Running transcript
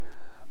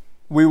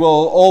We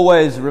will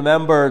always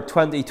remember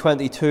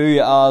 2022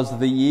 as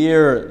the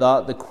year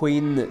that the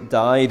Queen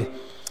died,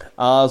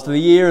 as the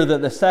year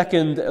that the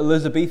second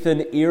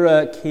Elizabethan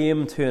era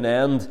came to an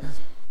end.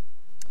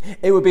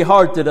 It would be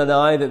hard to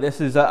deny that this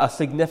is a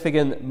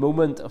significant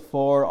moment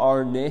for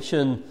our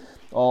nation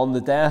on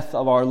the death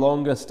of our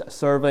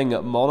longest-serving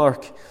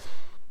monarch.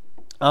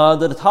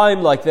 And at a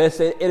time like this,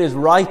 it is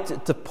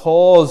right to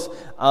pause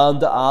and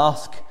to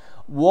ask,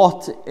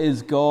 what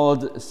is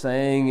God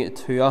saying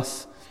to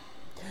us?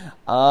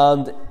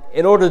 And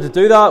in order to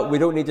do that, we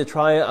don't need to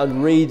try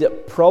and read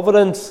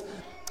Providence,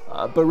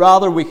 but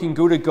rather we can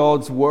go to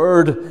God's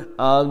Word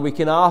and we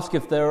can ask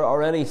if there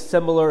are any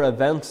similar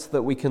events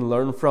that we can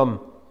learn from.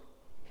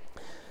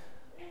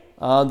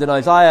 And in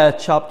Isaiah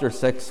chapter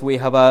 6, we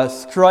have a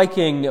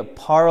striking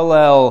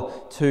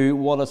parallel to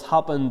what has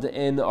happened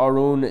in our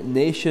own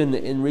nation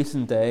in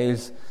recent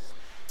days.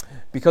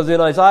 Because in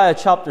Isaiah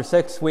chapter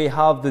 6, we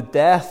have the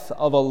death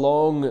of a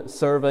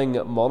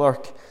long-serving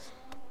monarch.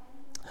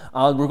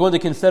 And we're going to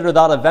consider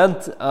that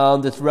event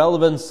and its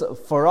relevance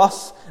for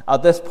us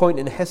at this point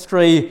in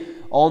history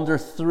under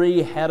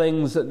three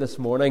headings this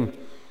morning.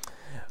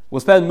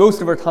 We'll spend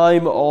most of our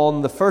time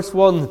on the first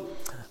one,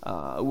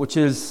 which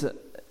is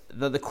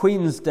that the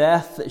Queen's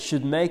death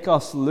should make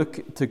us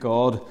look to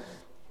God.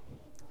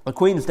 The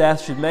Queen's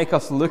death should make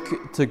us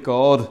look to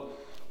God.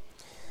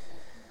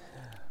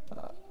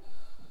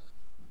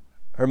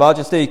 Her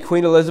Majesty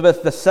Queen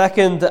Elizabeth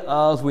II,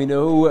 as we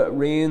know,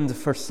 reigned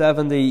for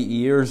 70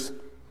 years.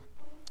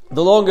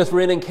 The longest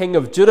reigning king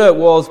of Judah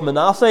was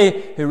Manasseh,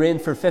 who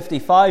reigned for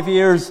 55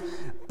 years,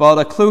 but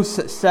a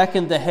close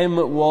second to him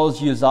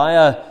was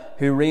Uzziah,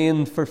 who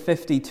reigned for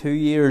 52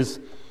 years.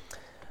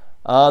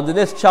 And in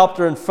this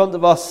chapter in front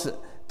of us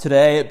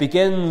today, it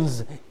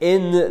begins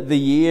in the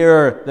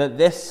year that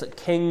this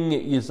King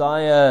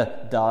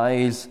Uzziah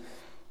dies.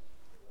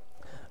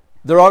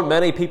 There aren't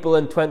many people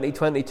in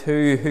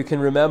 2022 who can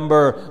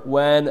remember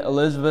when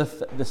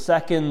Elizabeth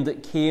II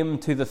came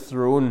to the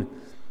throne.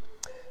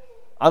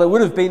 And it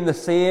would have been the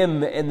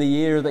same in the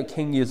year that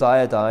King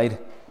Uzziah died.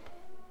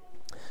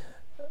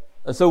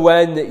 And so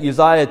when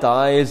Uzziah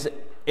dies,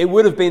 it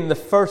would have been the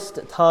first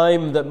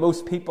time that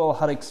most people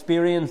had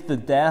experienced the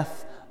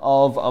death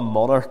of a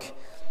monarch.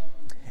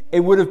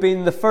 It would have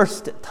been the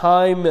first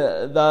time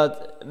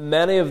that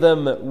many of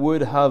them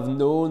would have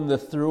known the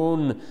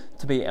throne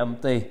to be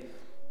empty.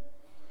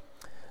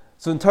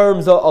 So in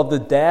terms of the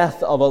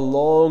death of a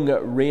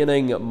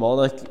long-reigning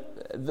monarch,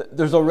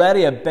 there's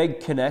already a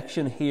big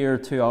connection here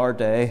to our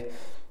day.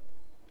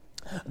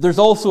 There's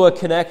also a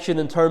connection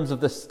in terms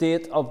of the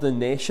state of the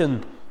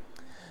nation.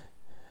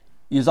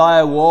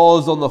 Uzziah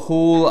was, on the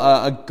whole,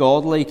 a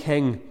godly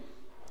king.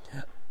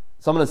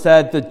 Someone has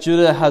said that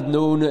Judah had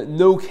known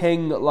no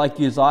king like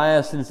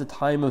Uzziah since the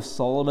time of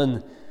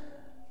Solomon.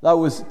 That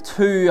was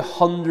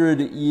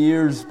 200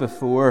 years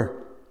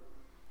before.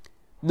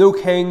 No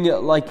king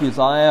like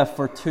Uzziah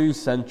for 2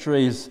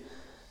 centuries.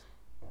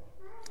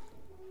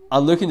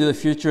 And looking to the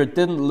future, it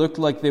didn't look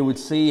like they would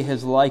see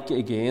his like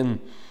again.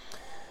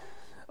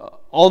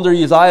 Under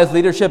Uzziah's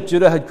leadership,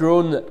 Judah had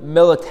grown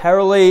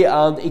militarily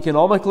and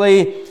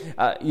economically.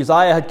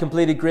 Uzziah had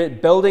completed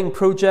great building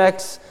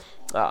projects.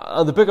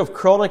 And the book of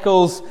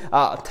Chronicles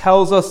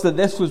tells us that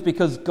this was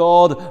because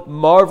God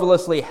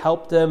marvelously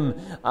helped him.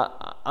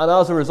 And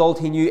as a result,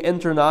 he knew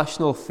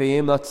international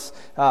fame. That's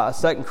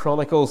 2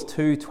 Chronicles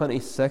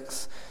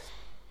 2:26.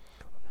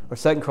 Or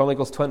 2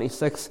 Chronicles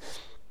 26.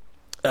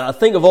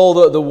 Think of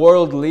all the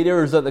world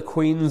leaders at the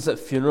Queen's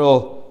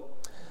funeral.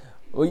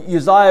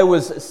 Uzziah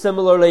was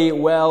similarly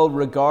well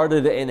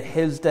regarded in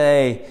his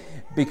day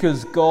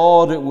because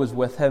God was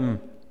with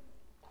him.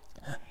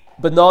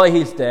 But now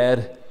he's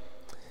dead.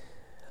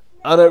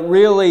 And it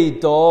really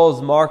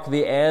does mark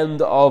the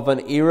end of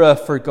an era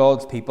for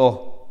God's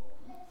people.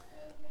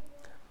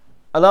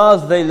 And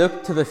as they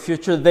look to the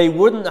future, they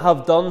wouldn't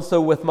have done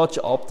so with much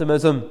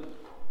optimism.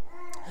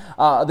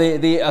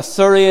 The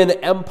Assyrian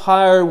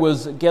Empire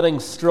was getting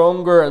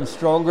stronger and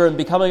stronger and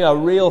becoming a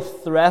real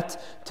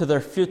threat to their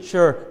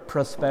future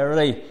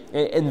prosperity.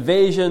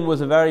 Invasion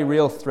was a very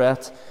real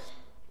threat.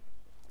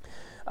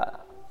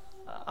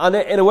 And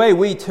in a way,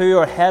 we too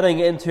are heading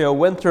into a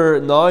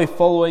winter now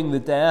following the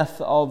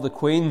death of the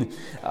Queen,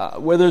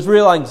 where there's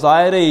real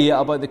anxiety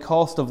about the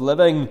cost of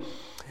living,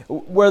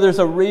 where there's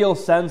a real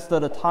sense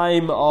that a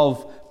time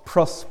of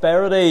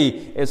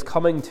prosperity is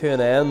coming to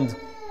an end.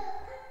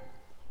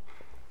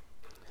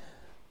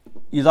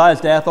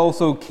 Uzziah's death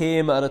also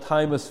came at a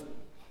time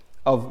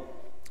of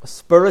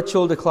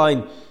spiritual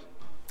decline.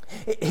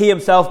 He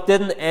himself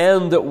didn't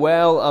end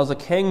well as a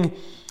king.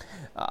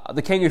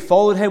 The king who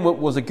followed him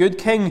was a good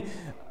king,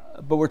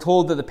 but we're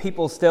told that the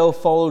people still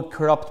followed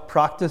corrupt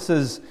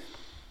practices.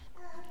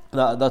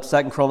 That's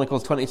 2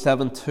 Chronicles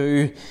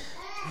 27:2.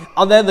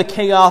 And then the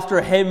king after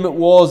him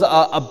was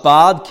a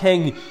bad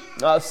king,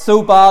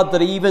 so bad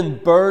that he even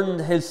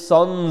burned his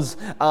sons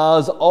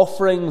as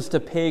offerings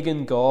to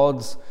pagan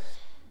gods.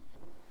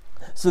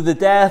 So the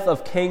death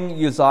of King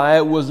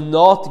Uzziah was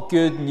not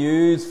good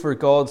news for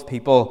God's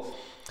people.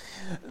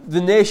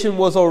 The nation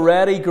was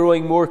already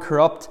growing more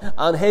corrupt,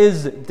 and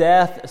his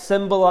death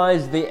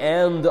symbolized the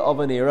end of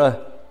an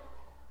era.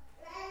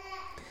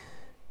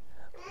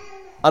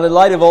 And in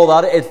light of all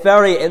that, it's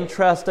very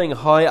interesting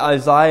how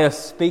Isaiah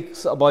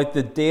speaks about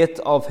the date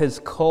of his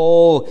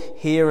call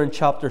here in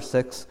chapter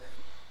 6.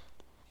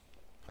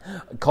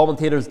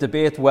 Commentators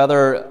debate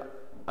whether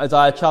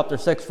Isaiah chapter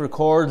 6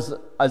 records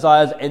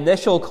Isaiah's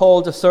initial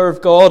call to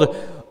serve God,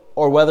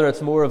 or whether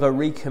it's more of a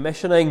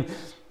recommissioning.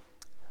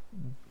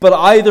 But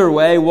either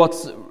way,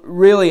 what's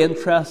really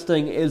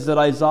interesting is that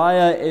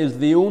Isaiah is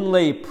the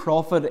only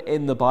prophet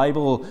in the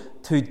Bible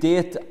to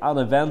date an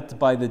event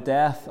by the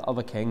death of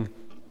a king.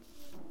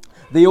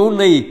 The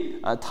only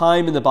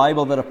time in the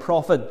Bible that a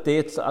prophet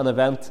dates an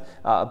event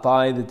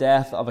by the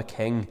death of a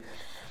king.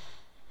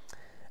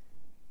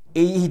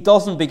 He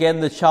doesn't begin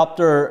the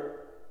chapter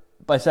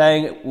by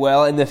saying,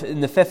 well, in the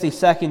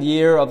 52nd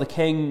year of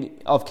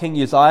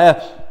King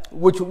Uzziah,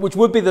 which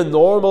would be the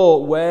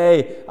normal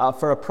way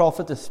for a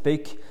prophet to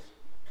speak.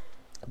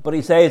 But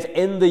he says,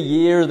 in the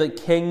year that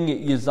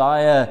King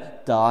Uzziah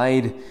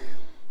died.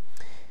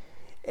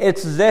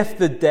 It's as if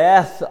the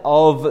death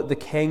of the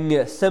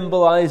king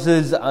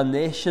symbolizes a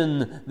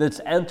nation that's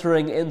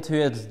entering into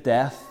its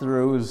death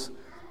throes.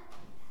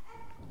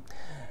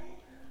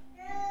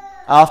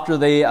 After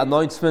the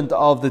announcement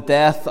of the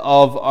death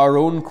of our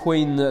own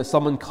queen,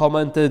 someone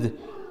commented,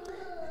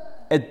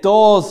 it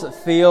does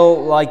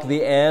feel like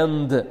the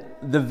end,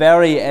 the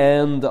very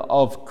end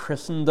of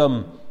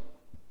Christendom.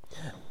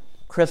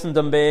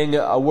 Christendom being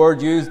a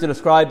word used to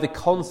describe the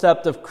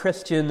concept of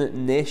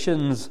Christian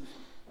nations.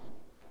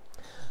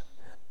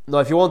 Now,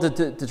 if you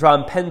wanted to try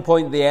and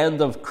pinpoint the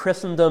end of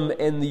Christendom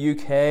in the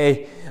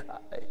UK,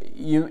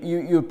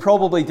 you'd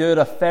probably do it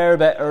a fair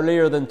bit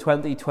earlier than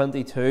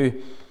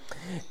 2022.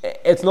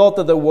 It's not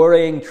that the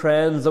worrying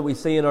trends that we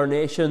see in our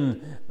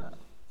nation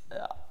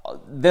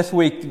this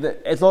week,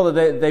 it's not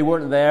that they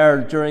weren't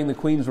there during the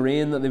Queen's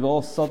reign, that they've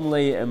all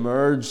suddenly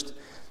emerged.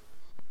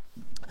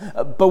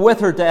 But with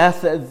her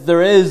death,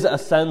 there is a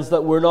sense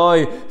that we're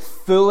now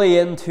fully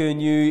into a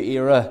new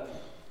era.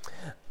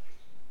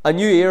 A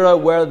new era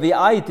where the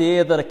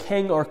idea that a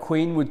king or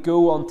queen would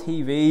go on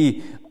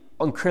TV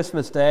on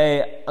Christmas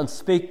Day and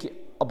speak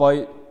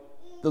about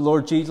the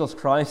Lord Jesus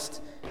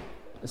Christ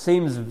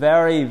seems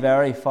very,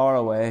 very far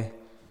away.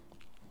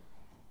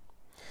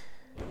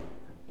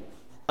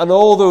 And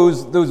all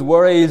those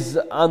worries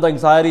and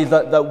anxieties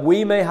that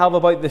we may have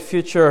about the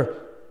future,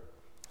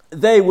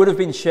 they would have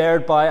been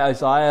shared by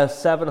Isaiah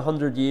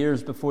 700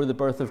 years before the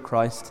birth of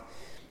Christ.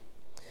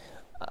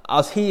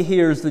 As he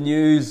hears the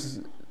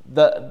news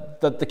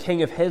that the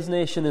king of his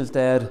nation is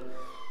dead,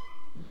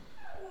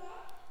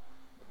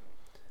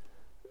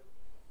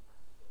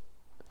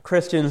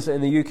 Christians in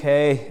the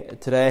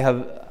UK today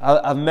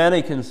have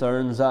many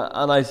concerns,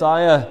 and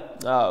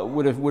Isaiah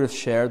would have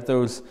shared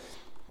those.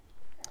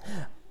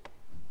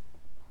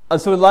 And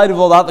so in light of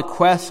all that, the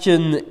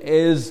question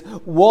is,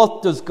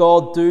 what does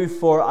God do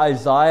for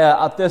Isaiah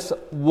at this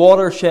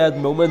watershed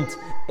moment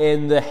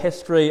in the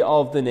history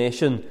of the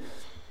nation?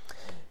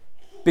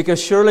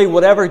 Because surely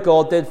whatever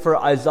God did for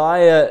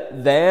Isaiah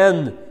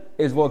then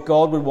is what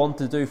God would want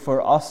to do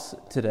for us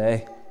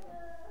today.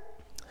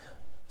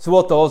 So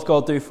what does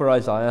God do for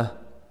Isaiah?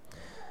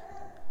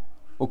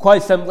 Well,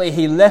 quite simply,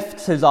 he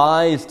lifts his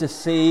eyes to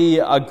see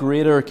a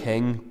greater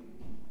king.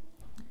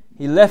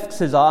 He lifts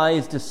his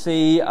eyes to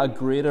see a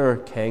greater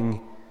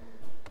king.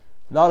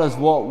 That is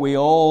what we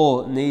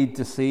all need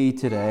to see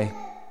today.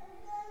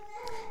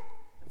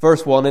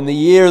 Verse 1, in the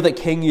year that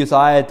King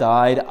Uzziah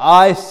died,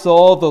 I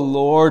saw the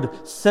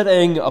Lord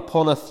sitting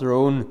upon a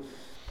throne.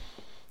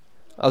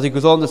 As he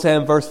goes on to say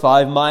in verse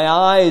 5, my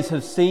eyes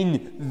have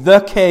seen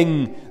the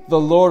King, the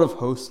Lord of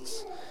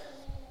hosts.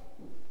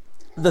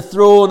 The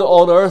throne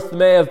on earth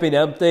may have been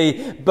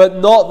empty, but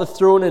not the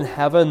throne in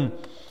heaven.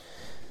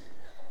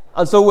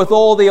 And so with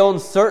all the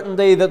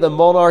uncertainty that the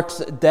monarch's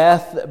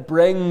death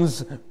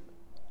brings,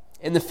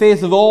 in the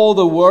face of all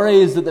the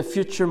worries that the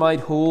future might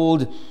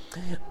hold,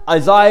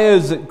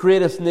 Isaiah's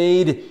greatest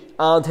need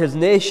and his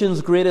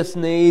nation's greatest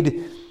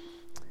need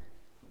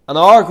and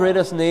our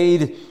greatest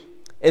need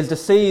is to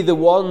see the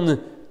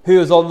one who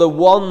is on the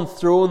one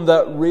throne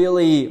that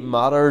really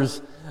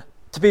matters.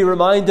 To be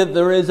reminded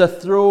there is a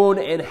throne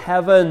in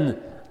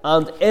heaven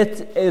and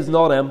it is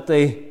not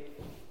empty.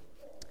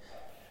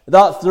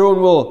 That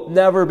throne will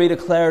never be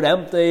declared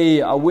empty,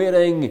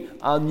 awaiting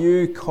a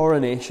new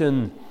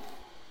coronation.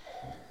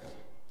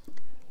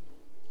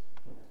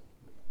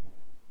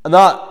 And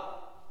that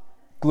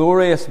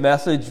glorious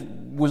message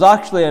was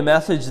actually a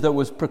message that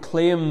was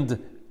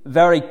proclaimed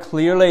very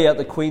clearly at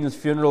the Queen's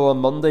funeral on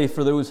Monday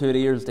for those who had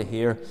ears to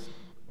hear.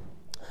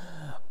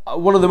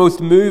 One of the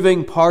most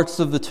moving parts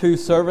of the two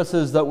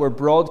services that were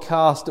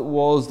broadcast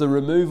was the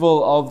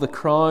removal of the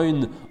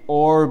crown,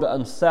 orb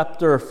and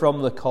sceptre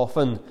from the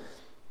coffin.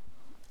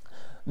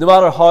 No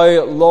matter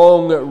how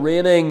long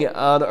reigning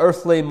an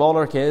earthly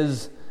monarch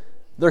is,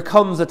 there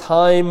comes a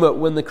time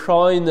when the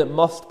crown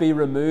must be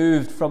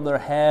removed from their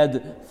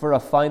head for a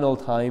final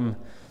time.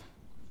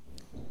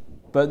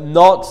 but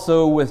not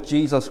so with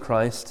Jesus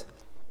Christ.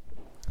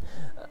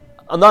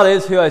 And that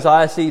is who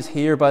Isaiah sees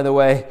here, by the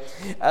way.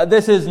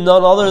 This is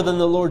none other than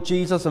the Lord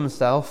Jesus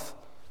himself.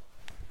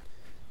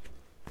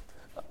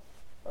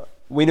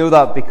 We know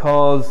that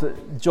because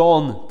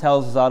John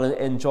tells us that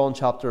in John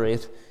chapter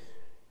 8.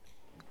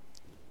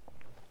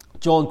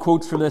 John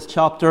quotes from this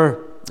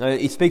chapter.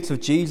 He speaks of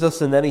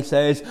Jesus, and then he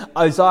says,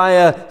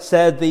 Isaiah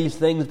said these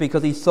things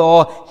because he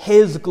saw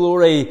his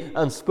glory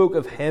and spoke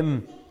of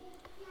him.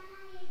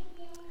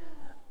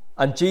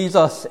 And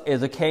Jesus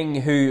is a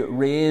king who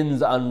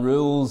reigns and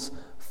rules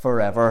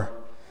forever.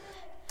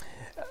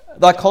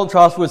 That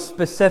contrast was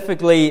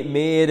specifically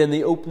made in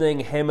the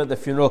opening hymn at the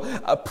funeral,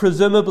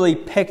 presumably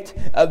picked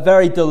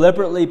very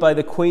deliberately by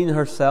the Queen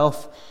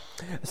herself.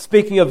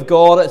 Speaking of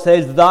God, it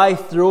says, Thy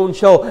throne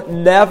shall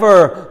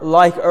never,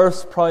 like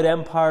earth's proud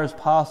empires,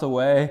 pass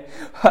away.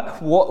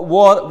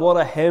 What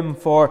a hymn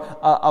for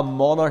a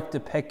monarch to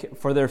pick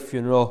for their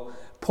funeral,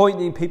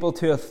 pointing people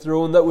to a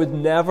throne that would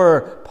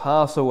never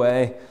pass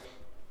away.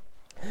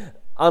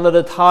 And at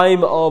a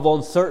time of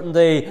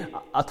uncertainty,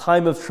 a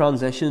time of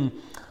transition,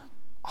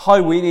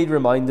 how we need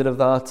reminded of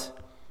that.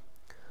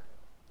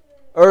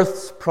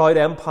 Earth's proud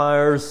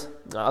empires,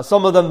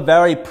 some of them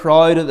very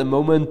proud at the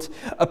moment,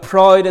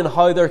 proud in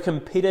how they're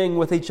competing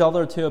with each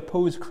other to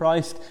oppose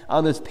Christ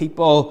and his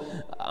people,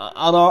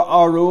 and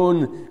our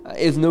own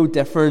is no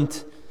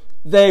different.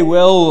 They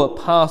will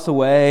pass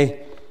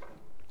away.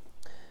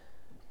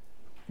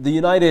 The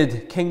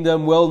United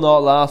Kingdom will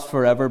not last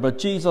forever, but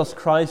Jesus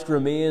Christ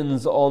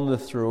remains on the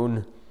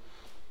throne.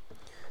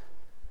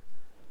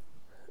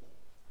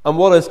 And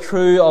what is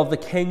true of the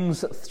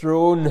King's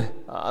throne,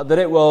 that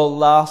it will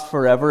last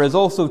forever, is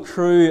also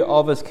true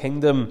of his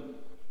kingdom.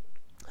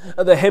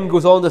 The hymn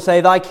goes on to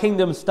say, Thy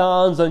kingdom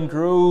stands and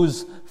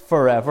grows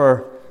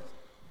forever.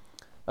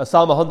 As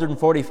Psalm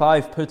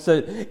 145 puts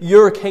it,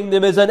 Your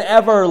kingdom is an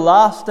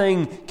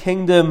everlasting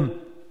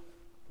kingdom.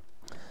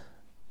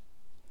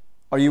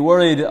 Are you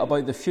worried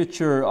about the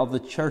future of the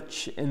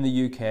church in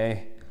the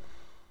UK?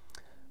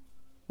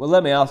 Well,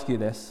 let me ask you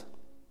this.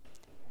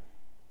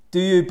 Do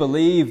you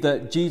believe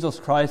that Jesus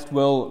Christ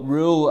will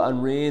rule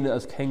and reign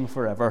as King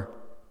forever?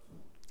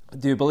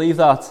 Do you believe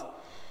that?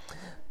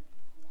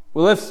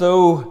 Well, if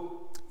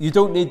so, you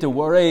don't need to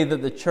worry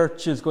that the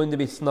church is going to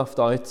be snuffed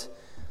out.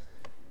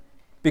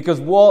 Because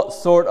what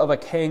sort of a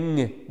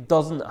king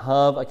doesn't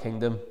have a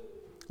kingdom?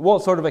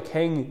 What sort of a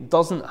king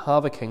doesn't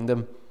have a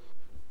kingdom?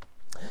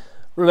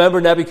 Remember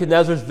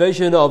Nebuchadnezzar's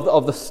vision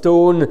of the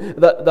stone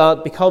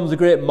that becomes a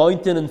great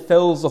mountain and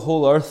fills the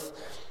whole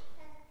earth.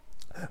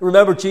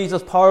 Remember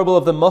Jesus' parable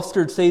of the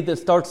mustard seed that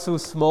starts so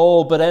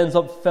small but ends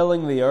up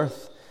filling the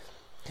earth.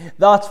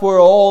 That's where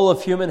all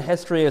of human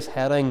history is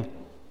heading.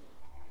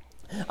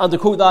 And to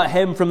quote that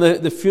hymn from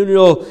the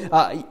funeral,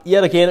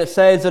 yet again it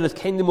says that his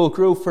kingdom will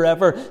grow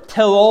forever,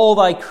 till all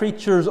thy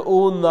creatures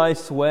own thy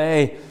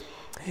sway.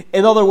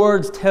 In other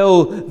words,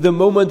 till the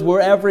moment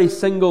where every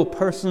single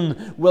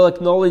person will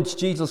acknowledge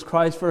Jesus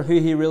Christ for who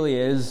he really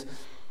is.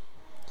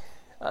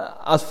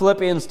 As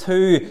Philippians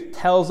 2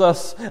 tells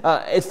us,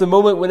 it's the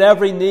moment when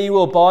every knee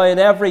will bow and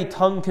every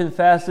tongue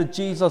confess that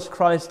Jesus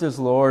Christ is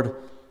Lord.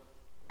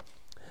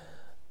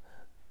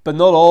 But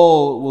not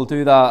all will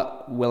do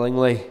that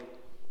willingly.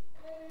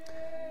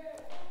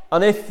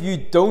 And if you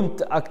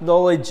don't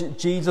acknowledge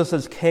Jesus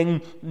as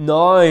King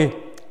now,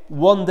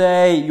 one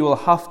day you will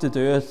have to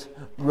do it,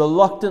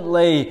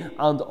 reluctantly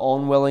and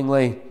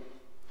unwillingly.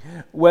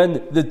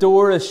 When the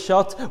door is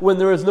shut, when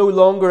there is no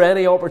longer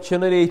any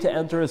opportunity to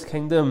enter his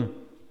kingdom.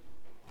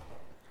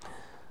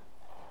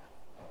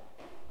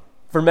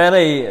 For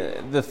many,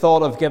 the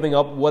thought of giving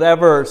up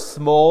whatever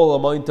small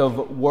amount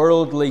of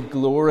worldly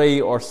glory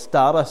or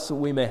status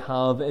we may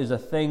have is a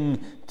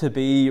thing to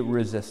be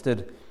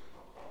resisted.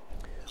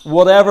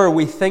 Whatever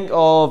we think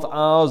of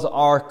as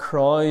our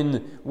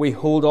crown, we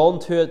hold on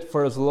to it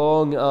for as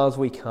long as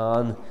we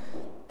can.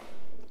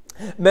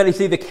 Many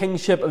see the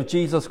kingship of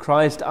Jesus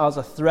Christ as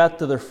a threat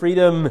to their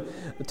freedom,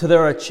 to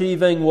their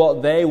achieving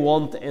what they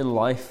want in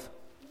life.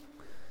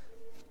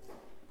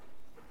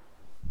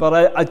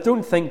 But I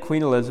don't think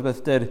Queen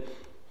Elizabeth did.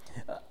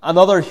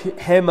 Another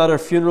hymn at her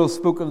funeral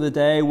spoke of the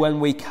day when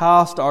we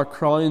cast our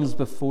crowns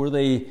before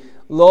thee,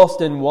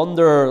 lost in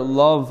wonder,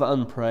 love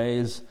and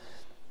praise.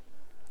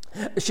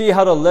 She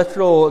had a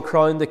literal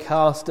crown to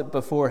cast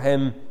before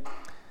him.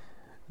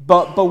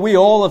 But we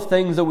all have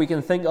things that we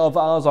can think of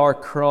as our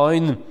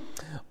crown.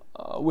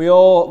 We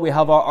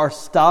have our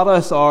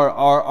status,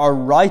 our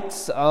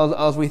rights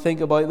as we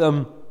think about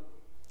them.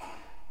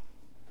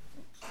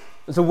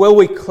 So will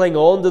we cling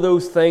on to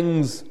those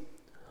things,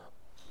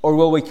 or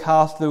will we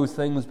cast those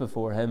things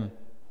before him?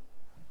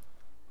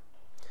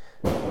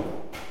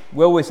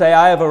 Will we say,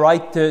 I have a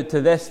right to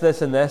this,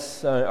 this and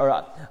this,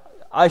 or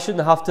I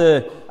shouldn't have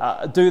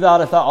to do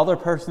that if that other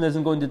person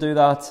isn't going to do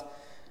that?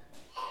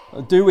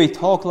 Do we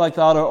talk like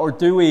that, or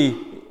do we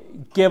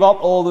give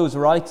up all those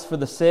rights for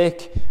the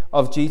sake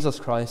of Jesus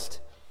Christ?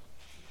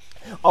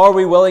 Are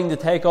we willing to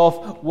take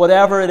off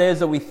whatever it is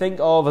that we think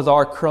of as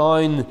our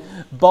crown,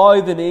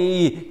 bow the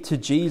knee to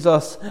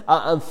Jesus,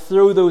 and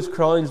throw those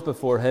crowns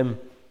before him?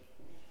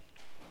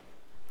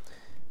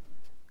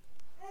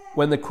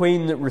 When the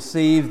Queen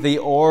received the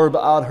orb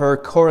at her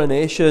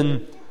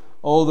coronation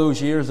all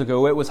those years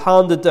ago, it was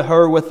handed to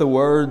her with the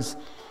words,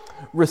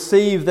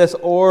 "Receive this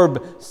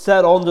orb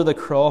set under the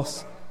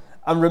cross,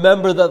 and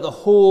remember that the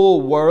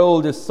whole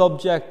world is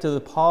subject to the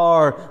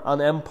power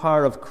and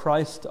empire of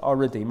Christ our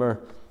Redeemer."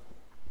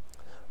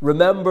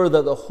 Remember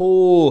that the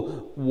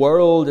whole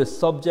world is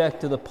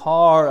subject to the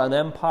power and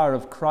empire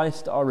of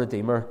Christ our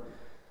Redeemer.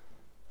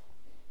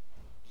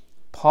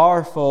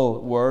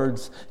 Powerful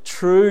words,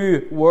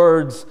 true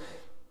words,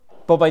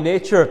 but by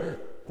nature,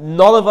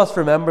 none of us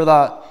remember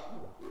that.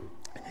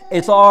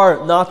 It's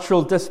our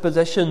natural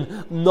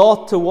disposition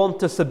not to want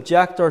to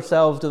subject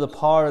ourselves to the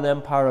power and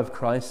empire of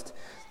Christ.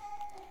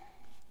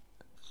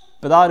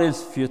 But that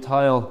is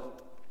futile.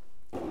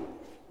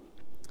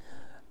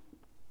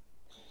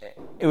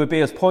 It would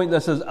be as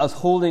pointless as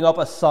holding up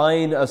a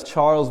sign as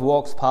Charles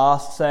walks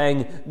past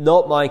saying,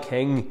 "Not my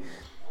king."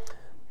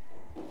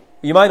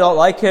 You might not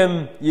like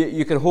him.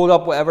 You can hold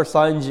up whatever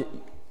signs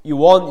you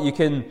want. You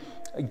can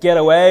get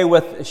away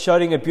with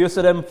shouting abuse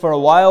at him for a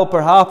while,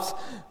 perhaps.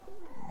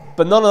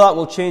 But none of that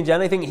will change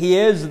anything. He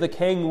is the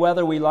king,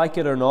 whether we like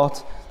it or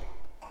not.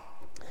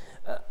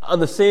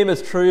 And the same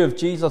is true of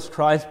Jesus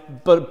Christ,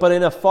 but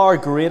in a far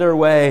greater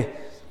way.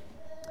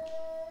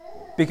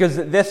 Because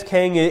this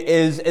king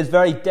is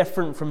very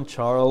different from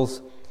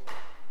Charles.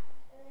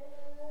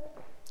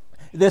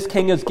 This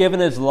king has given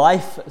his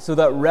life so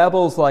that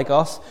rebels like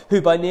us, who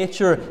by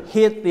nature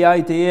hate the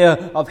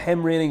idea of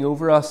him reigning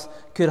over us,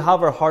 could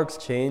have our hearts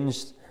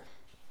changed.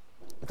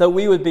 That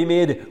we would be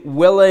made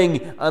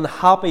willing and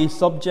happy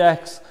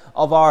subjects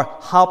of our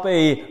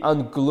happy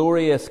and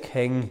glorious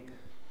king.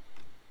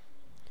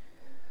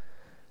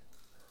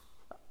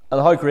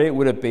 And how great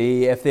would it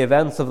be if the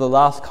events of the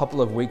last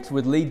couple of weeks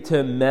would lead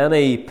to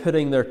many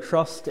putting their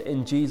trust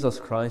in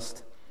Jesus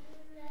Christ?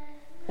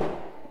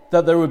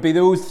 That there would be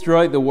those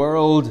throughout the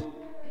world,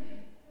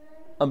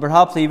 and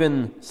perhaps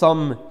even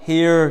some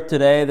here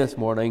today, this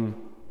morning,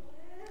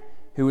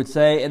 who would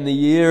say, "In the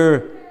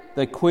year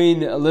that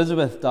Queen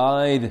Elizabeth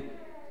died,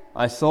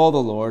 I saw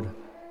the Lord.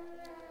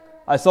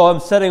 I saw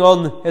him sitting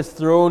on his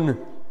throne.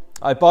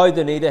 I bowed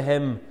the knee to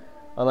him,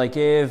 and I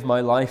gave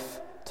my life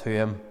to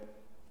him."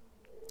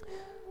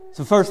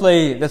 So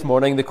firstly, this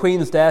morning, the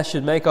Queen's death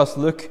should make us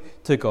look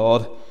to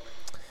God.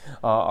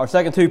 Our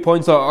second 2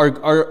 points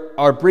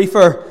are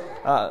briefer.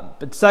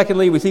 But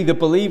secondly, we see the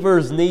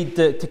believers need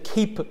to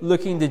keep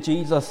looking to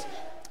Jesus.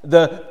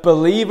 The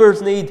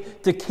believers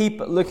need to keep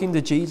looking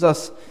to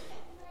Jesus.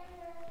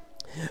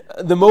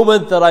 The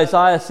moment that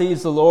Isaiah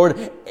sees the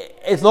Lord,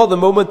 it's not the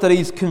moment that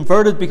he's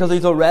converted, because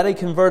he's already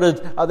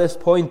converted at this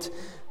point.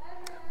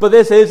 But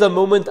this is a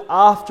moment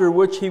after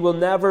which he will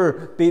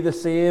never be the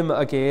same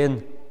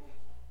again.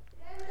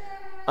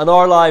 And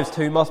our lives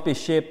too must be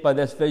shaped by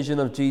this vision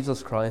of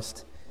Jesus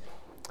Christ.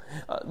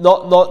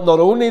 Not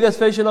only this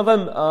vision of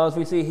him, as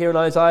we see here in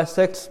Isaiah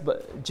 6,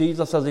 but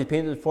Jesus as he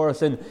painted for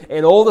us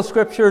in all the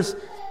scriptures.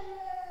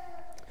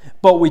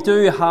 But we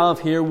do have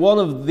here one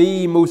of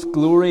the most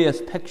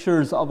glorious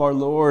pictures of our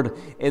Lord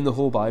in the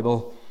whole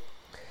Bible.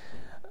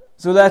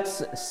 So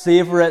let's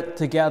savour it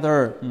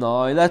together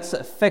now. Let's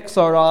fix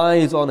our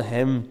eyes on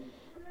him.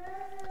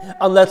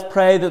 And let's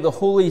pray that the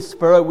Holy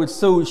Spirit would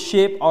so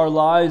shape our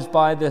lives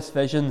by this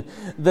vision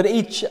that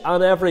each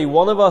and every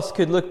one of us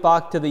could look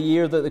back to the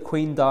year that the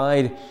Queen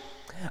died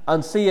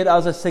and see it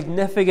as a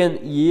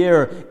significant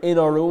year in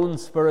our own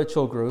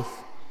spiritual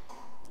growth.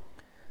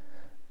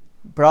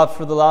 Perhaps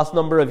for the last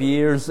number of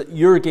years,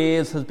 your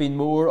gaze has been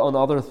more on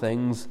other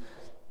things.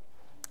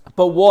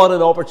 But what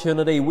an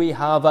opportunity we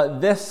have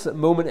at this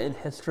moment in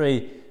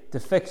history to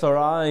fix our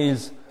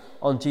eyes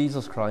on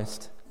Jesus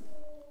Christ.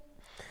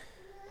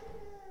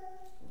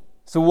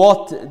 So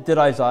what did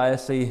Isaiah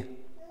see?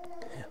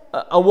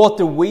 And what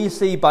do we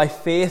see by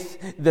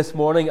faith this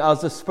morning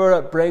as the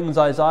Spirit brings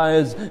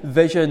Isaiah's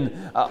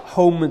vision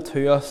home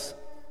to us?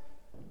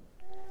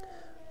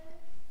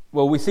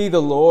 Well, we see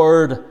the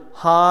Lord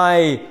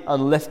high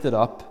and lifted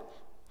up.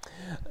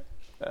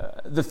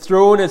 The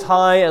throne is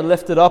high and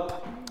lifted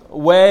up,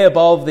 way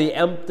above the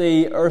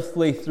empty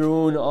earthly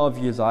throne of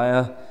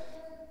Uzziah.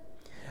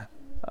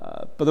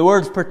 But the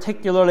words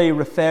particularly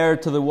refer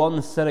to the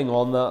one sitting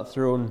on that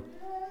throne.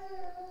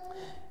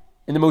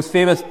 In the most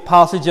famous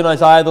passage in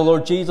Isaiah, the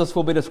Lord Jesus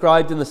will be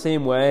described in the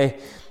same way.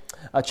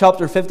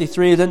 Chapter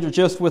 53 is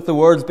introduced with the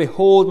words,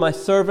 "Behold, my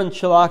servant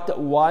shall act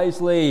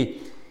wisely.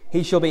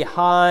 He shall be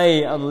high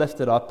and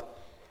lifted up."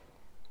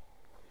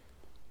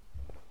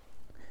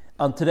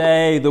 And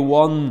today, the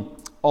one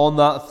on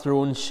that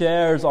throne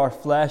shares our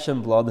flesh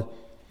and blood.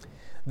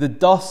 The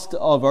dust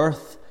of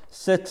earth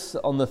sits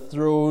on the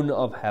throne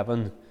of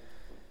heaven.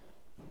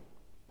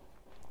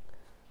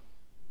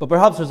 But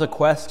perhaps there's a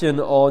question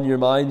on your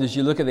mind as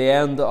you look at the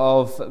end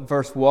of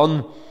verse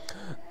 1.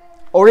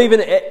 Or even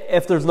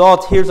if there's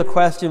not, here's a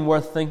question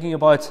worth thinking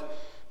about.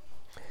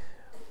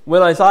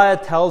 When Isaiah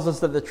tells us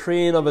that the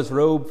train of his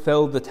robe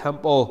filled the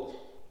temple,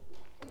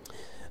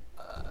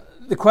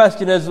 the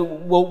question is,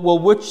 well,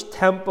 which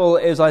temple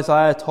is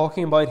Isaiah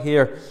talking about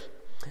here?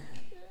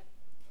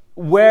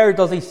 Where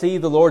does he see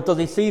the Lord? Does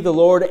he see the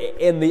Lord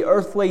in the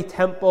earthly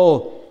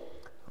temple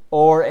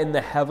or in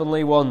the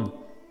heavenly one?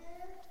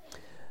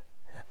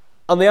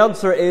 And the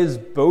answer is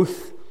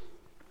both.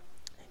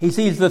 He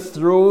sees the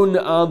throne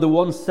and the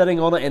one sitting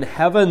on it in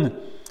heaven.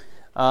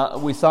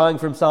 We sang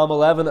from Psalm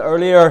 11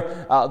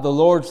 earlier, the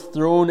Lord's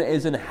throne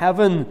is in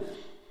heaven.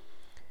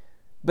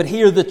 But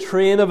here the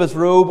train of his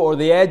robe, or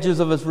the edges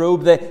of his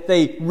robe,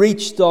 they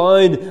reach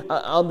down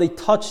and they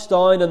touch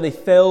down and they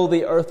fill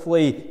the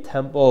earthly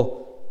temple.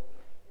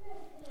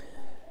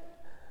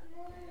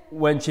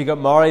 When she got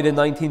married in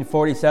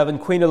 1947,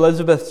 Queen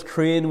Elizabeth's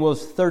train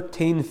was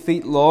 13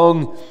 feet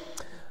long.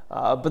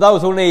 But that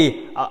was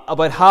only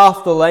about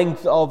half the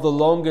length of the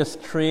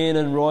longest train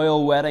in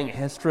royal wedding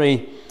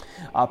history.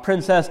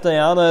 Princess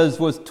Diana's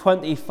was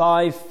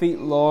 25 feet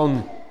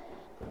long.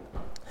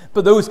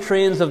 But those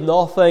trains have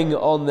nothing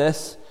on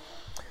this.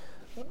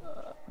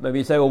 Maybe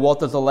you say, well, what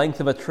does the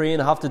length of a train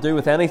have to do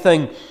with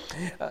anything?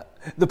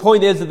 The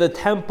point is that the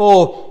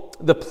temple,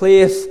 the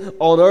place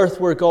on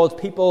earth where God's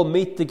people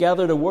meet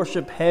together to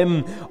worship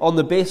Him on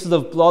the basis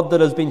of blood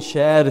that has been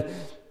shed,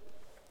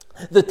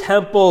 the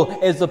temple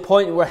is the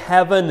point where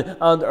heaven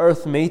and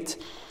earth meet.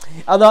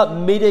 And that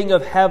meeting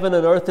of heaven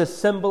and earth is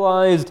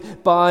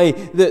symbolized by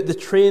the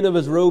train of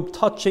his robe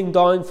touching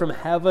down from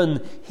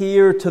heaven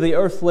here to the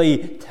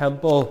earthly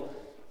temple.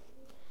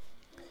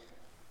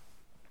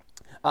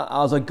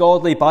 As a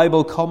godly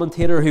Bible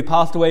commentator who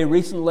passed away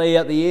recently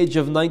at the age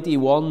of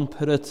 91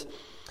 put it,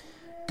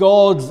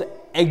 God's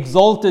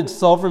exalted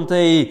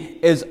sovereignty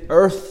is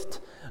earthed.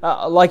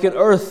 Like an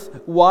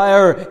earth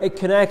wire, it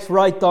connects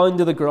right down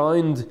to the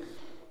ground.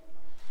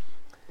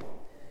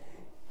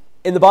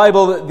 In the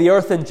Bible, the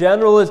earth in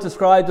general is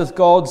described as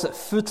God's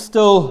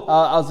footstool,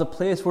 as a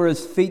place where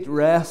His feet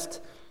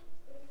rest.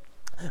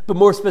 But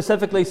more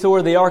specifically, so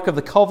are the Ark of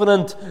the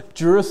Covenant,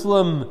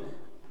 Jerusalem,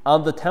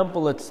 and the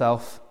temple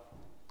itself.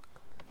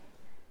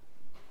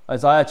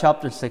 Isaiah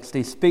chapter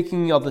 60,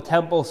 speaking of the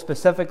temple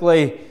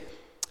specifically,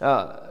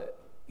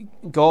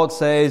 God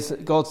says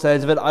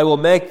of it, I will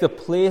make the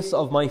place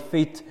of my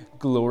feet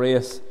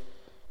glorious.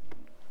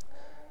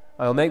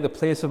 I will make the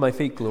place of my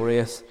feet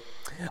glorious.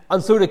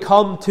 And so to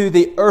come to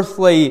the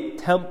earthly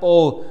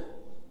temple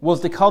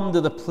was to come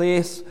to the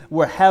place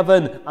where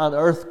heaven and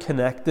earth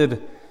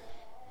connected.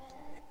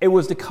 It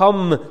was to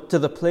come to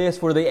the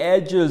place where the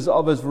edges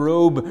of his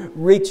robe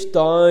reached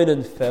down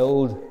and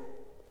filled.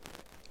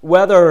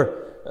 Whether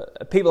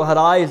people had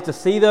eyes to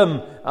see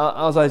them,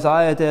 as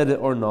Isaiah did,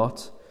 or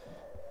not.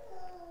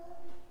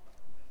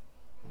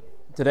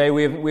 Today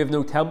we have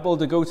no temple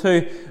to go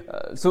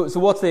to. So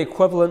what's the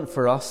equivalent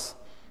for us?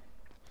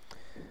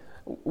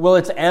 Well,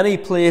 it's any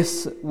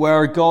place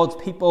where God's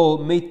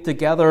people meet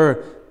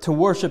together to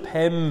worship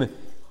Him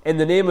in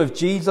the name of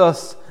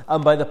Jesus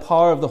and by the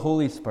power of the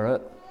Holy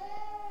Spirit.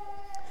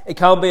 It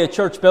can be a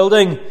church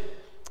building.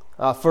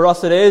 For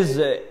us it is.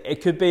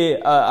 It could be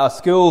a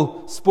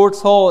school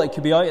sports hall. It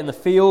could be out in the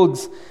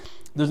fields.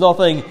 There's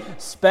nothing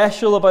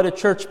special about a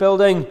church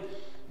building.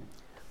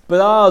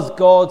 But as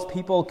God's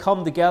people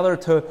come together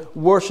to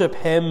worship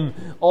Him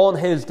on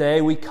His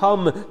day, we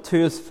come to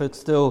His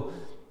footstool.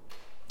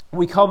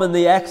 We come in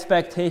the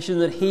expectation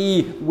that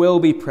He will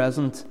be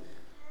present.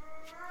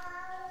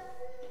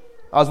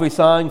 As we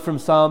sang from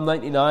Psalm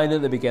 99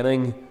 at the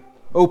beginning,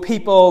 O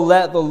people,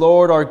 let the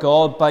Lord our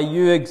God by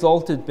you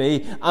exalted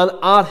be, and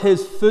at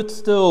His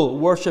footstool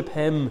worship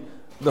Him,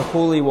 the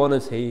Holy One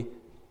is He.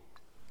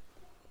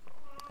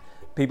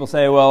 People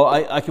say, well,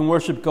 I can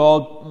worship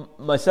God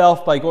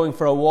myself by going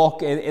for a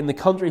walk in the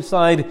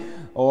countryside,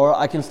 or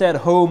I can stay at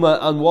home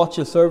and watch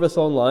a service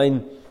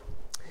online.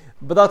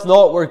 But that's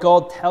not where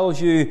God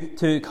tells you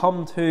to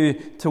come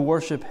to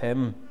worship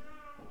Him.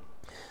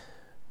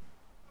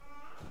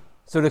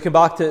 So to come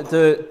back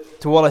to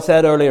what I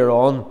said earlier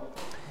on,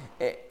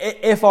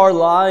 if our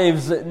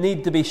lives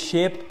need to be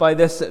shaped by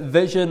this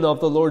vision of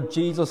the Lord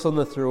Jesus on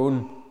the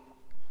throne,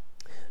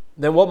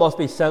 then what must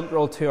be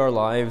central to our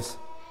lives?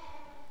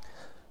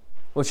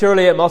 Well,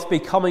 surely it must be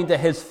coming to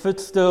His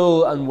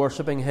footstool and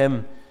worshipping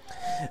Him.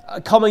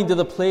 Coming to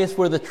the place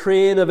where the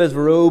train of His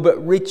robe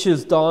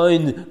reaches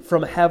down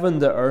from heaven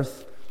to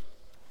earth.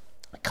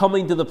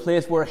 Coming to the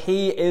place where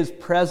He is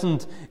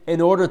present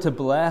in order to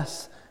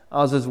bless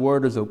as His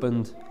word is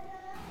opened.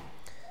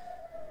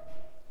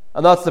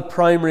 And that's the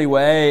primary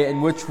way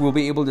in which we'll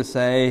be able to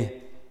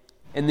say,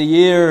 in the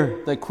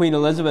year that Queen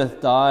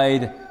Elizabeth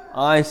died,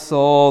 I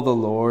saw the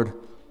Lord.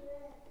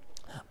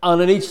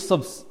 And in each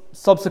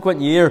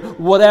subsequent year,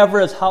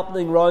 whatever is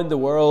happening around the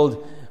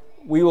world,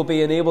 we will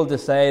be enabled to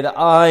say that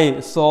I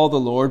saw the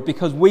Lord,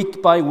 because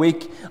week by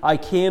week I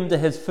came to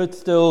His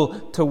footstool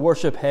to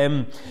worship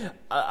Him.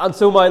 And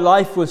so my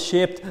life was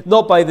shaped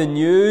not by the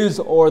news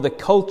or the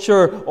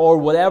culture or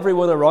what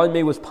everyone around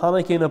me was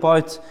panicking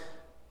about,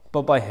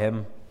 but by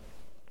Him.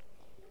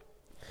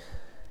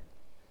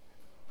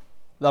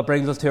 that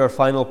brings us to our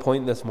final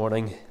point this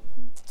morning.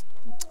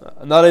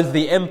 And that is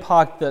the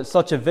impact that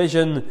such a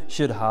vision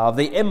should have.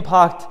 The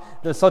impact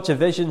that such a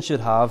vision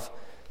should have.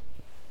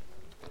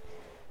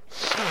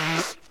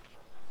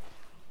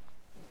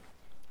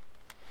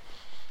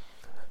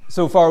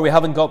 So far we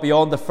haven't got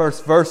beyond the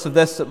first verse of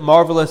this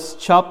marvellous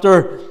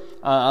chapter,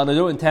 and I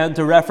don't intend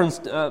to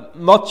reference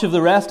much of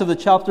the rest of the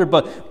chapter,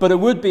 but it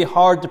would be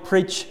hard to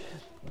preach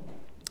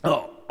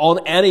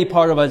on any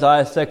part of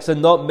Isaiah 6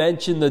 and not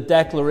mention the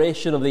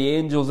declaration of the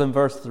angels in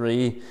verse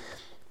 3.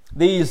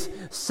 These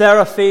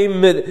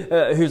seraphim,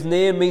 whose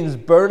name means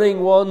burning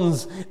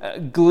ones,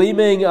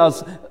 gleaming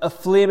as a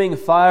flaming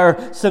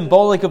fire,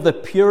 symbolic of the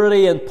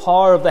purity and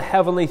power of the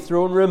heavenly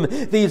throne room.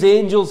 These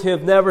angels who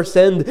have never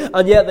sinned,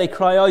 and yet they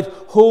cry out,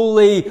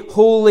 "Holy,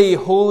 holy,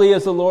 holy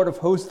is the Lord of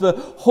hosts. The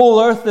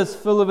whole earth is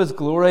full of His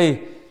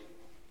glory."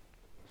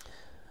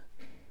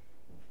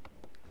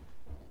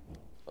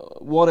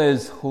 What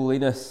is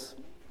holiness?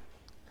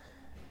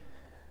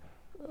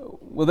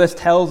 Well, this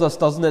tells us,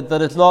 doesn't it,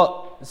 that it's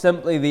not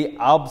simply the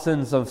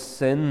absence of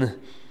sin,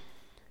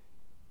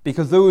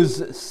 because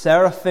those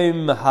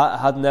seraphim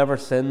had never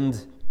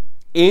sinned.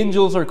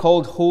 Angels are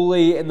called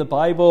holy in the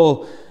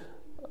Bible,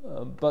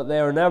 but they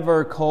are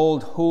never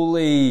called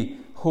holy,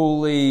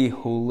 holy,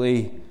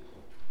 holy.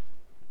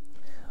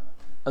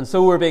 And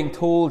so we're being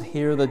told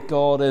here that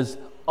God is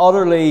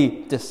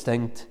utterly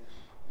distinct.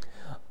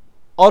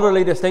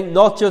 Utterly distinct,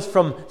 not just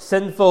from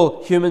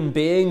sinful human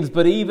beings,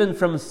 but even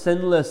from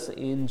sinless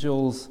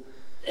angels.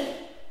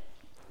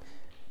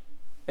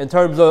 In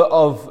terms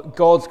of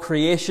God's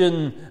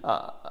creation,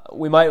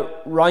 we might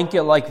rank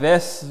it like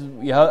this.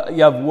 You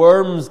have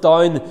worms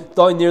down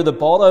near the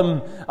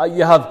bottom.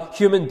 You have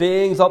human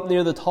beings up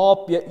near the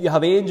top. You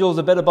have angels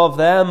a bit above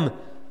them.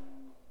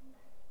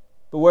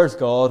 But where's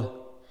God?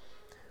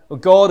 Well,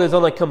 God is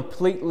on a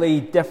completely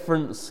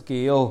different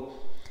scale.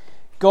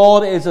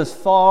 God is as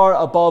far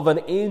above an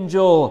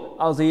angel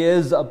as He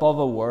is above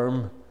a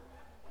worm.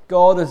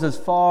 God is as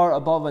far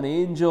above an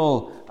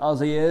angel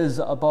as He is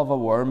above a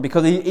worm,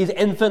 because He's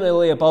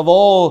infinitely above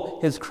all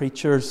His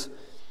creatures.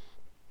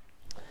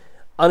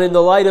 And in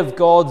the light of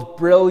God's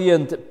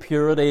brilliant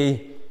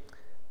purity,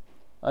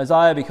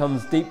 Isaiah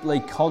becomes deeply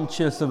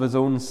conscious of his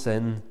own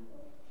sin.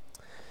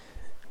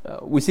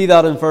 We see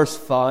that in verse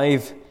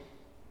 5.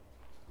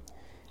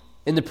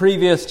 In the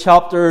previous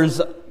chapters,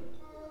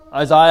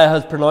 Isaiah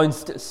has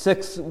pronounced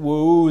 6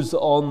 woes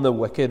on the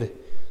wicked.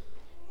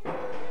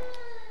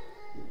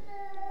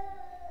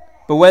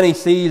 But when he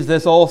sees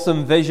this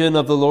awesome vision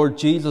of the Lord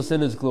Jesus in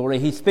His glory,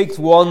 he speaks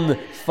one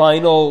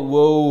final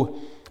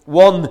woe,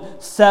 one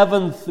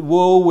 7th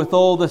woe with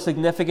all the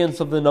significance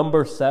of the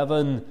number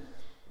 7.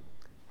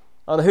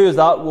 And who is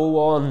that woe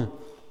on?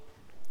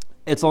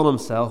 It's on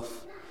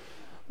himself.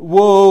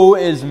 Woe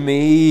is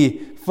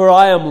me, for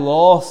I am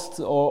lost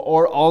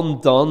or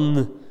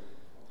undone.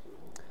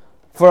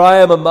 For I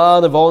am a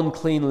man of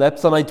unclean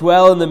lips, and I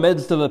dwell in the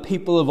midst of a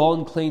people of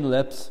unclean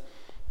lips.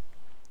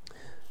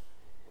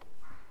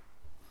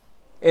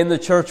 In the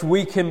church,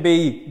 we can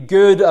be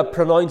good at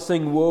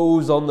pronouncing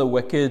woes on the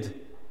wicked.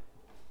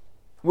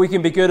 We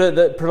can be good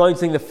at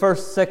pronouncing the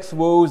first 6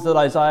 woes that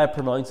Isaiah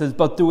pronounces,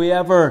 but do we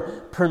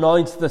ever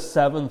pronounce the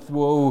 7th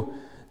woe?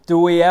 Do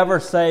we ever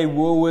say,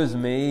 "Woe is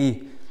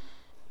me"?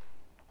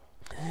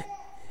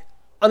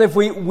 And if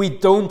we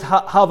don't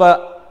have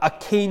a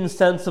keen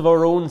sense of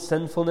our own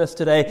sinfulness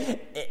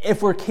today,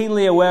 if we're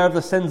keenly aware of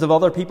the sins of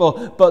other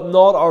people, but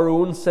not our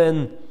own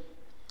sin,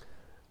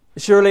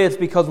 surely it's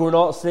because we're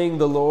not seeing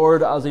the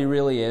Lord as He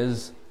really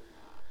is.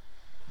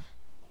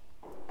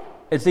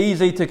 It's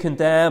easy to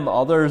condemn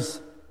others,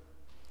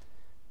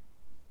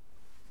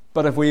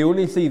 but if we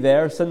only see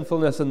their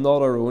sinfulness and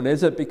not our own,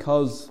 is it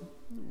because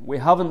we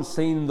haven't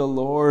seen the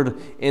Lord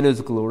in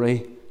His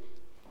glory?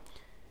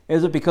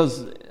 Is it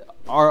because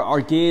our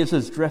gaze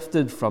has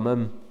drifted from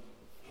Him?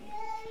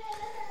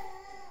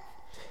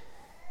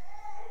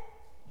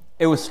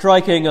 It was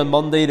striking on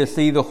Monday to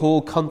see the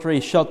whole country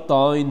shut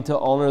down to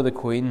honour the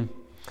Queen.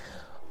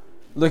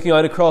 Looking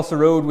out across the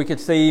road, we could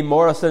see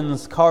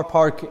Morrison's car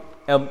park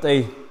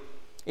empty.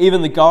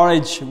 Even the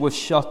garage was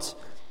shut.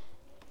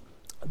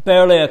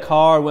 Barely a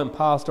car went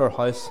past our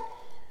house.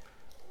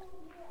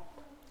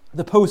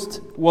 The post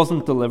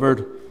wasn't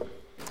delivered.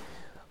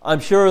 I'm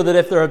sure that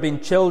if there had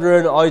been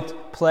children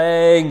out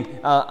playing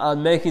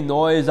and making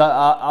noise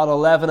at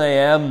 11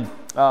 a.m.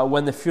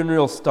 When the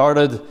funeral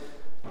started,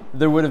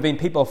 there would have been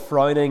people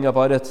frowning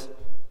about it.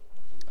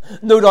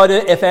 No doubt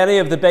if any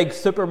of the big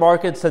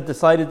supermarkets had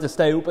decided to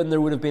stay open, there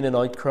would have been an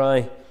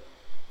outcry.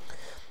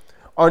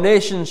 Our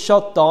nation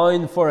shut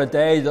down for a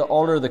day to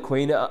honour the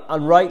Queen,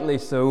 and rightly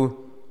so.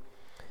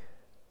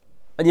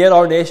 And yet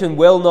our nation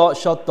will not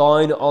shut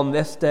down on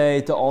this day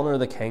to honour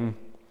the King.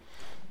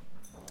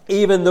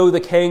 Even though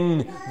the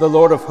King, the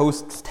Lord of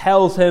hosts,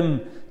 tells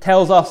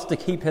us to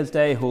keep His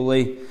day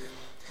holy.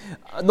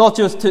 Not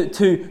just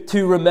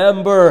to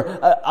remember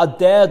a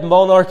dead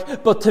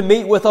monarch, but to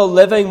meet with a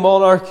living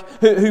monarch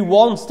who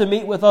wants to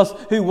meet with us,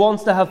 who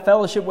wants to have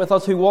fellowship with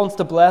us, who wants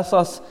to bless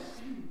us.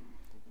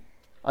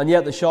 And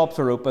yet the shops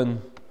are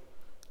open.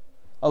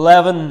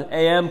 11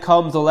 a.m.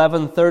 comes,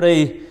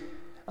 11:30,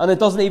 and it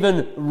doesn't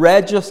even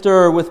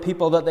register with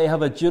people that they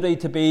have a duty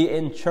to be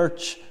in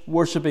church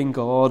worshipping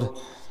God.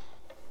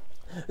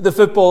 The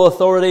football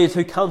authorities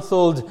who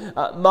cancelled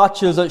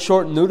matches at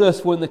short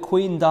notice when the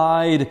Queen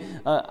died,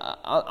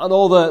 and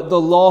all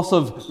the loss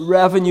of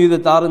revenue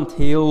that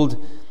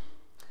entailed,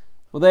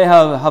 well, they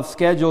have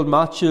scheduled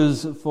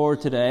matches for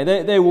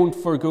today. They won't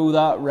forgo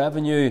that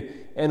revenue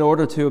in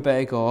order to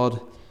obey God.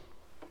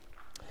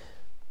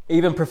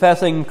 Even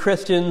professing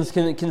Christians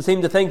can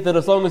seem to think that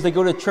as long as they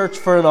go to church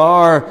for an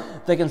hour,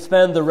 they can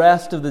spend the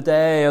rest of the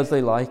day as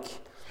they like.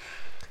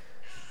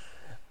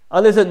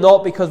 And is it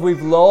not because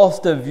we've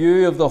lost a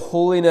view of the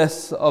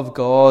holiness of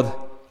God?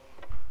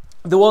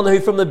 The one who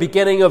from the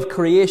beginning of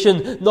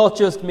creation not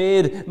just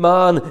made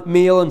man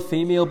male and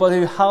female, but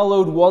who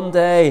hallowed one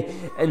day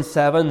in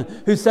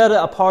 7, who set it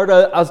apart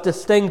as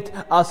distinct,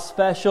 as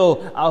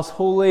special, as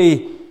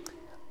holy,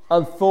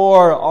 and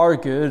for our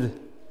good.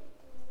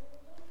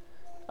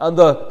 And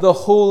the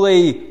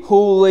holy,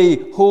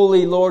 holy,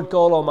 holy Lord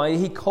God Almighty,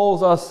 He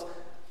calls us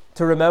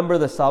to remember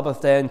the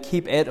Sabbath day and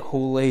keep it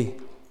holy.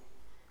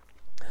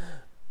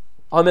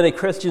 How many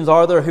Christians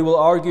are there who will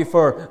argue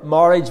for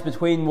marriage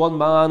between one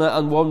man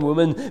and one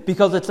woman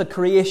because it's a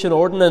creation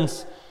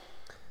ordinance,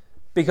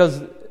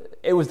 because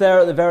it was there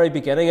at the very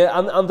beginning,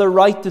 and they're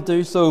right to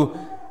do so,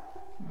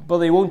 but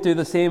they won't do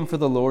the same for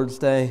the Lord's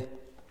Day.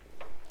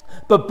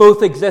 But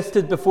both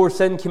existed before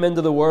sin came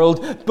into the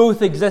world.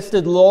 Both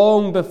existed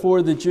long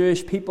before the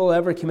Jewish people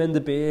ever came into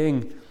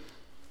being.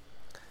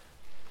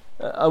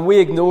 And we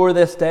ignore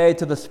this day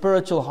to the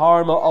spiritual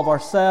harm of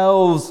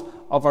ourselves,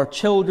 of our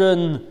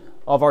children,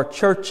 of our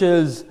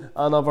churches,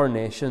 and of our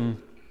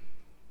nation.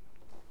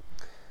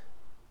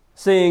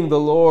 Seeing the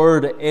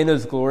Lord in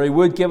His glory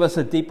would give us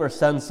a deeper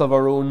sense of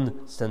our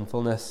own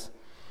sinfulness.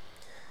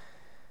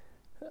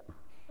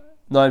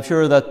 Now, I'm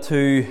sure that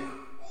to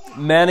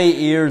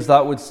many ears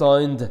that would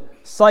sound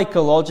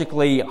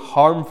psychologically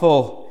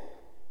harmful.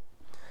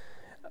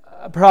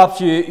 Perhaps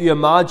you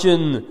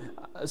imagine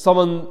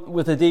someone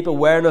with a deep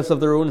awareness of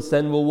their own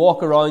sin will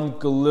walk around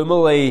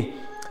gloomily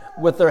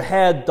with their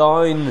head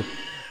down,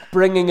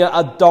 bringing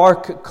a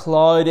dark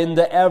cloud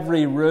into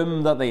every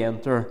room that they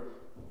enter.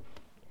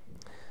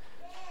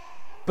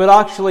 But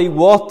actually,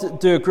 what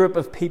do a group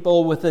of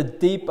people with a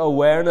deep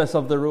awareness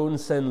of their own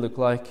sin look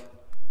like?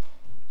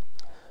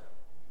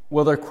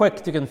 Well, they're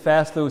quick to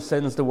confess those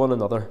sins to one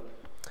another.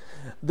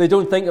 They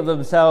don't think of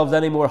themselves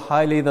any more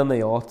highly than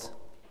they ought.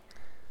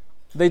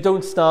 They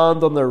don't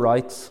stand on their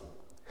rights.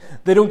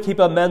 They don't keep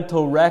a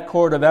mental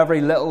record of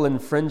every little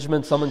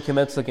infringement someone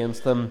commits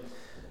against them,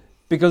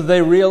 because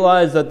they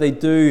realize that they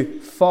do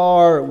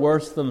far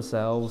worse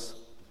themselves.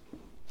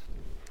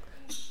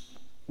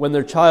 When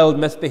their child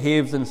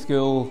misbehaves in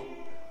school,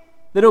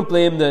 they don't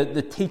blame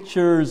the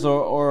teachers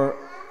or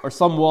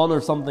someone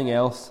or something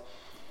else.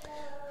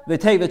 They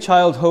take the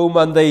child home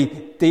and they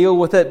deal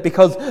with it,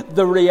 because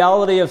the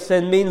reality of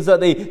sin means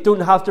that they don't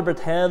have to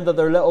pretend that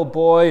their little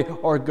boy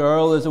or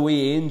girl is a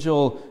wee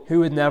angel who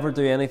would never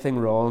do anything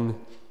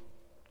wrong.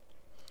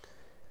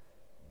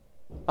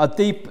 A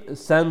deep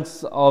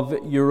sense of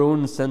your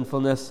own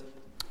sinfulness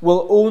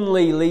will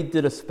only lead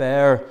to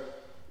despair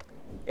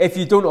if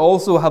you don't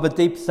also have a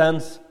deep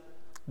sense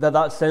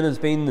that sin has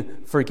been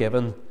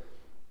forgiven.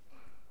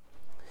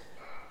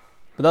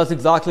 But that's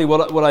exactly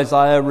what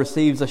Isaiah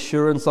receives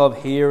assurance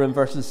of here in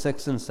verses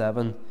 6 and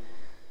 7.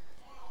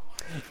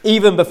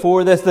 Even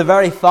before this, the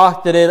very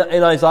fact that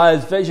in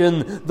Isaiah's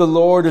vision the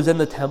Lord is in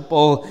the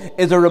temple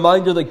is a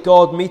reminder that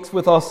God meets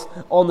with us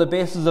on the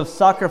basis of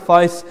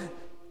sacrifice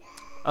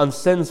and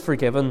sins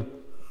forgiven,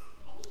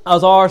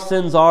 as our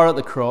sins are at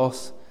the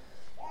cross.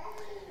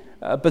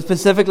 But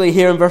specifically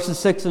here in verses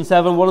 6 and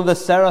 7, one of the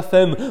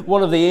seraphim,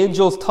 one of the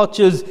angels,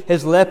 touches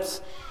his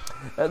lips,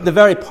 the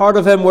very part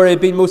of him where he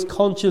had been most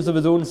conscious of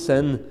his own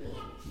sin,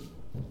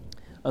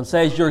 and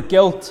says, "Your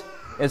guilt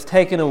is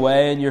taken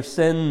away and your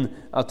sin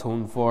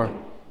atoned for."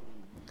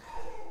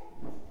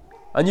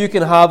 And you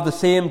can have the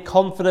same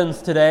confidence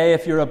today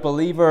if you're a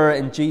believer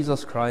in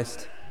Jesus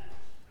Christ.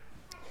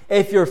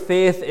 If your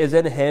faith is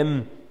in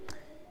Him,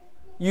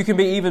 you can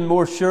be even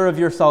more sure of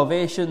your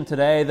salvation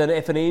today than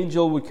if an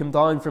angel would come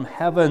down from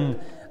heaven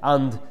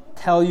and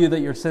tell you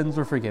that your sins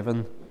are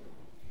forgiven.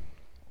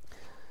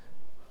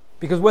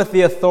 Because with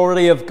the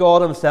authority of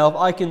God Himself,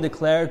 I can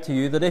declare to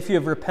you that if you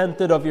have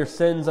repented of your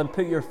sins and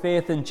put your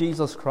faith in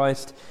Jesus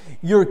Christ,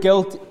 your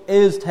guilt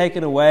is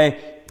taken away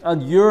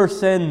and your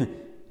sin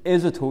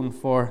is atoned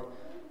for.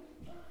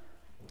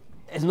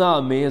 Isn't that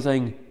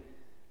amazing?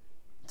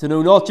 To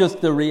know not just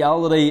the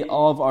reality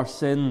of our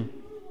sin.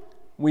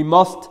 We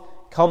must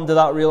come to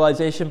that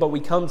realization, but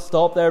we can't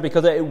stop there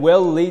because it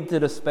will lead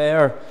to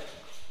despair.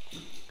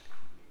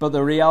 But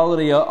the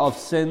reality of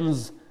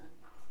sins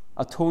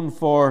atoned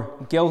for,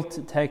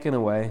 guilt taken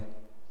away.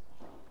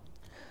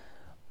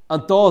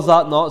 And does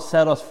that not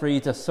set us free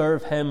to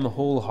serve Him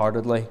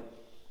wholeheartedly?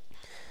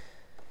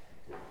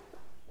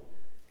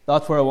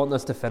 That's where I want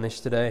us to finish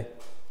today.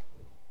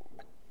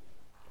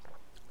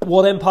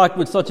 What impact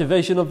would such a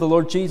vision of the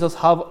Lord Jesus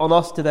have on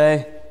us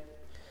today?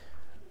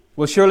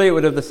 Well, surely it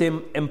would have the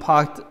same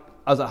impact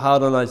as it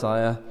had on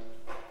Isaiah.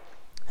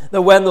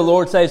 That when the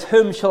Lord says,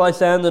 "Whom shall I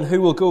send and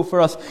who will go for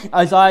us?"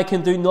 Isaiah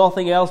can do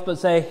nothing else but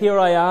say, "Here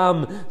I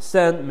am,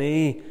 send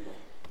me."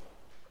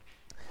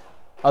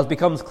 As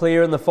becomes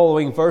clear in the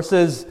following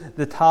verses,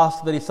 the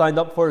task that he signed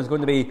up for is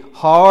going to be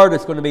hard,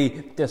 it's going to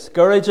be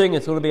discouraging,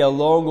 it's going to be a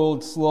long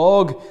old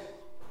slog.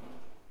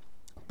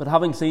 But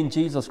having seen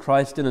Jesus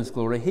Christ in his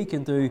glory, he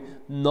can do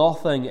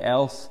nothing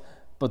else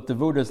but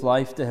devote his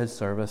life to his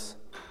service.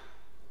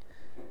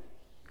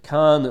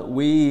 Can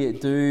we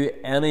do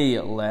any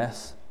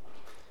less?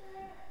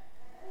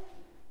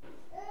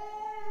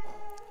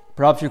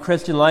 Perhaps your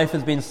Christian life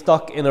has been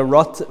stuck in a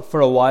rut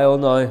for a while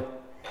now.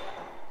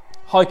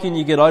 How can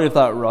you get out of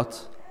that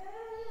rut?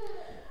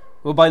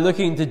 Well, by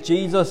looking to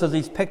Jesus as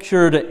he's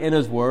pictured in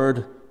his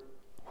word.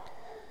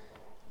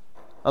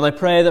 And I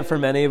pray that for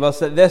many of us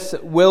that this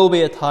will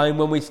be a time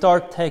when we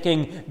start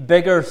taking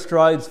bigger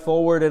strides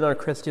forward in our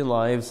Christian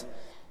lives.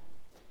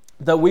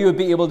 That we would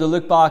be able to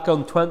look back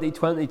on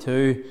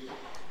 2022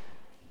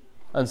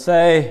 and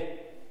say,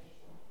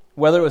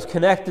 whether it was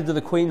connected to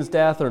the Queen's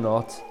death or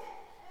not,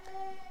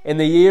 in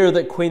the year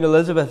that Queen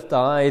Elizabeth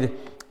died,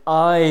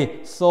 I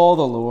saw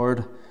the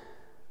Lord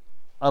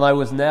and I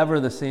was never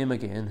the same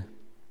again.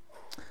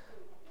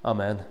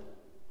 Amen.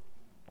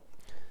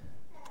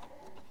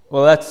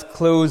 Well, let's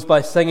close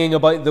by singing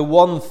about the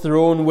one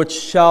throne which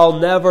shall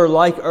never,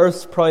 like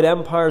earth's proud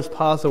empires,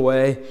 pass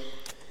away,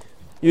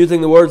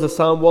 using the words of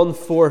Psalm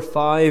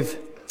 145.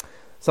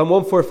 Psalm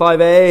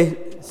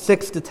 145a,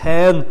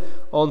 6-10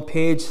 on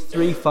page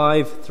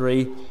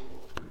 353.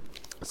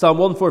 Psalm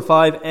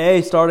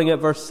 145a, starting at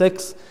verse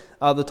 6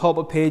 at the top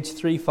of page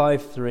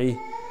 353.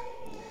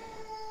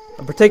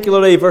 And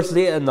particularly verses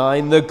 8 and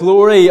 9. The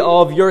glory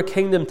of your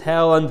kingdom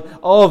tell, and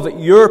of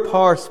your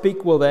power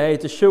speak will they,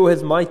 to show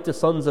his might to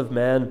sons of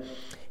men,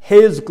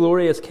 his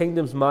glorious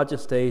kingdom's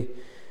majesty.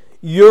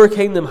 Your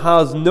kingdom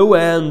has no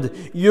end,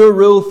 your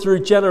rule through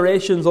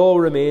generations all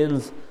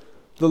remains.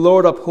 The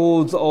Lord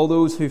upholds all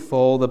those who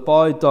fall, the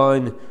bowed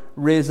down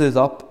raises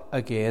up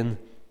again.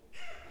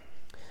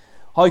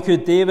 How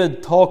could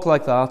David talk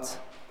like that?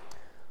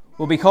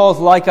 Well, because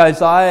like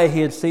Isaiah,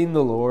 he had seen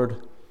the Lord.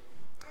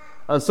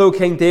 And so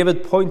King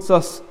David points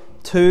us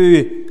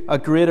to a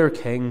greater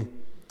king,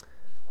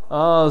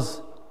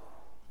 as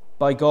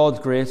by God's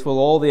grace will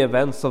all the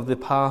events of the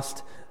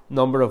past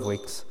number of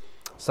weeks.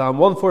 Psalm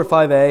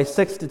 145a,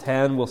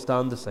 6-10 will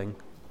stand to sing.